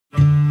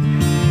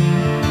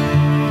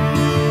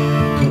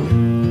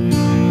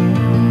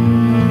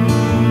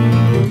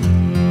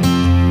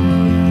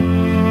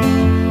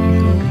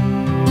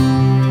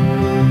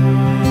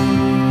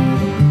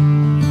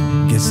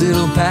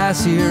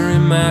glass here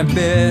in my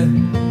bed.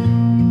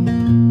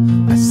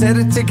 I set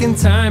a ticking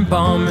time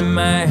bomb in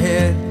my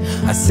head.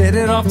 I set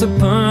it off to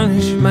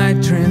punish my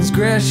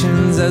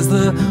transgressions as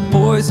the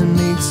poison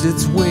makes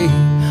its way.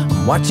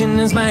 I'm watching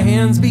as my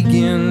hands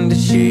begin to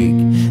shake,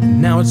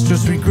 and now it's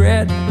just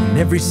regret and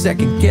every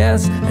second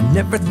guess. I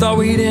never thought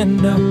we'd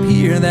end up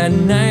here that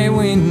night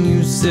when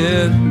you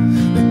said,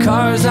 the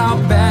car's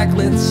out back,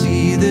 let's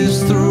see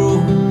this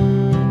through.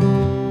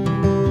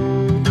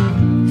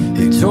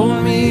 They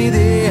told me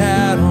they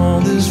had all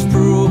this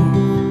proof.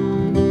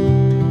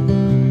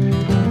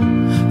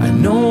 I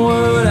know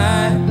what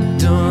I've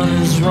done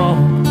is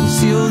wrong. You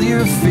sealed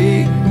your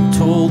fate and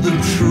told the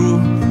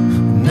truth.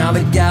 Now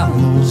the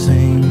gallows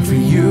hang for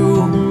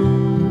you.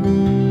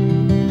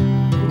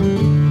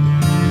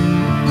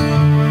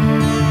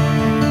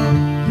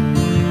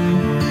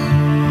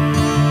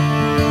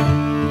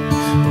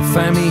 They'll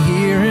find me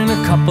here in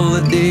a couple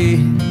of days.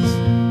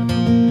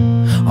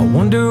 I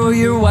wonder what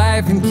your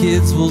wife and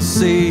kids will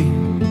say.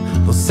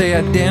 They'll say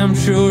I damn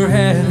sure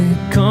had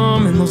it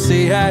coming. They'll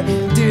say I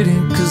did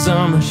it 'cause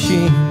I'm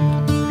ashamed.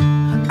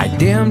 I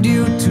damned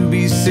you to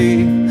be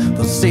saved.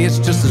 They'll say it's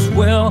just as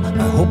well.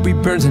 I hope he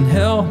burns in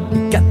hell.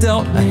 He got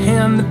dealt a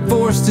hand that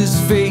forced his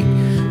fate.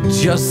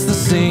 Just the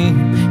same,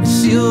 you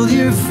sealed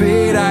your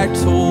fate. I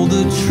told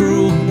the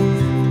truth.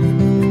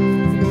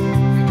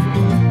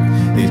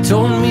 They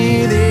told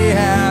me they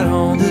had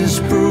all this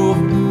proof.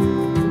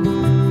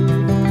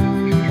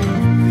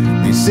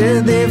 They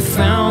said they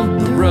found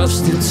the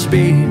rusted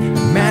spade,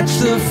 matched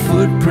the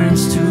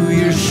footprints to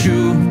your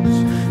shoes.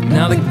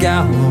 Now the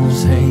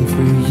gallows hang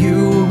for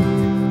you.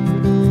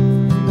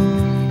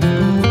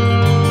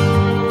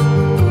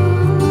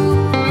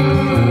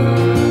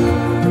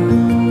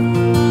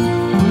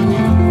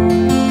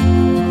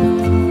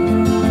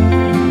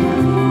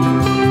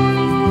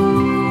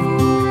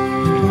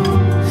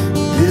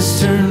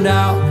 This turned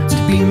out to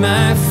be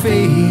my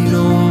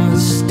fatal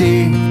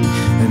mistake,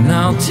 and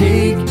I'll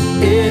take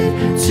it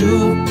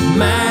to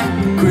my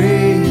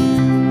grave.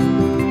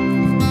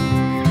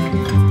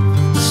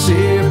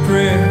 Say a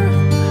prayer,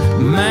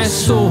 my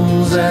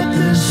soul's at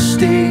the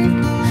stake,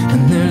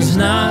 and there's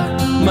not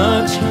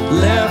much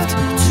left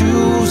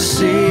to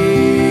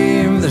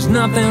save. There's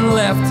nothing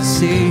left to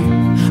say.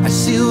 I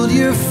sealed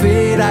your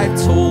fate, I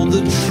told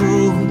the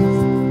truth.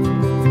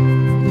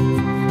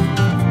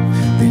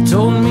 They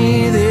told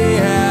me they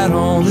had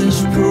all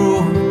this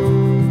proof.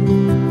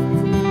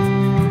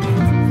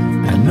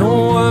 I know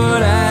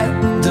what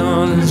I'd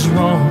done is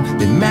wrong.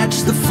 They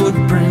matched the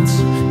footprints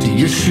to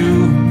your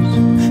shoes,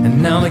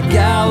 and now the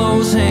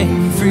gallows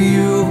hang for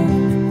you.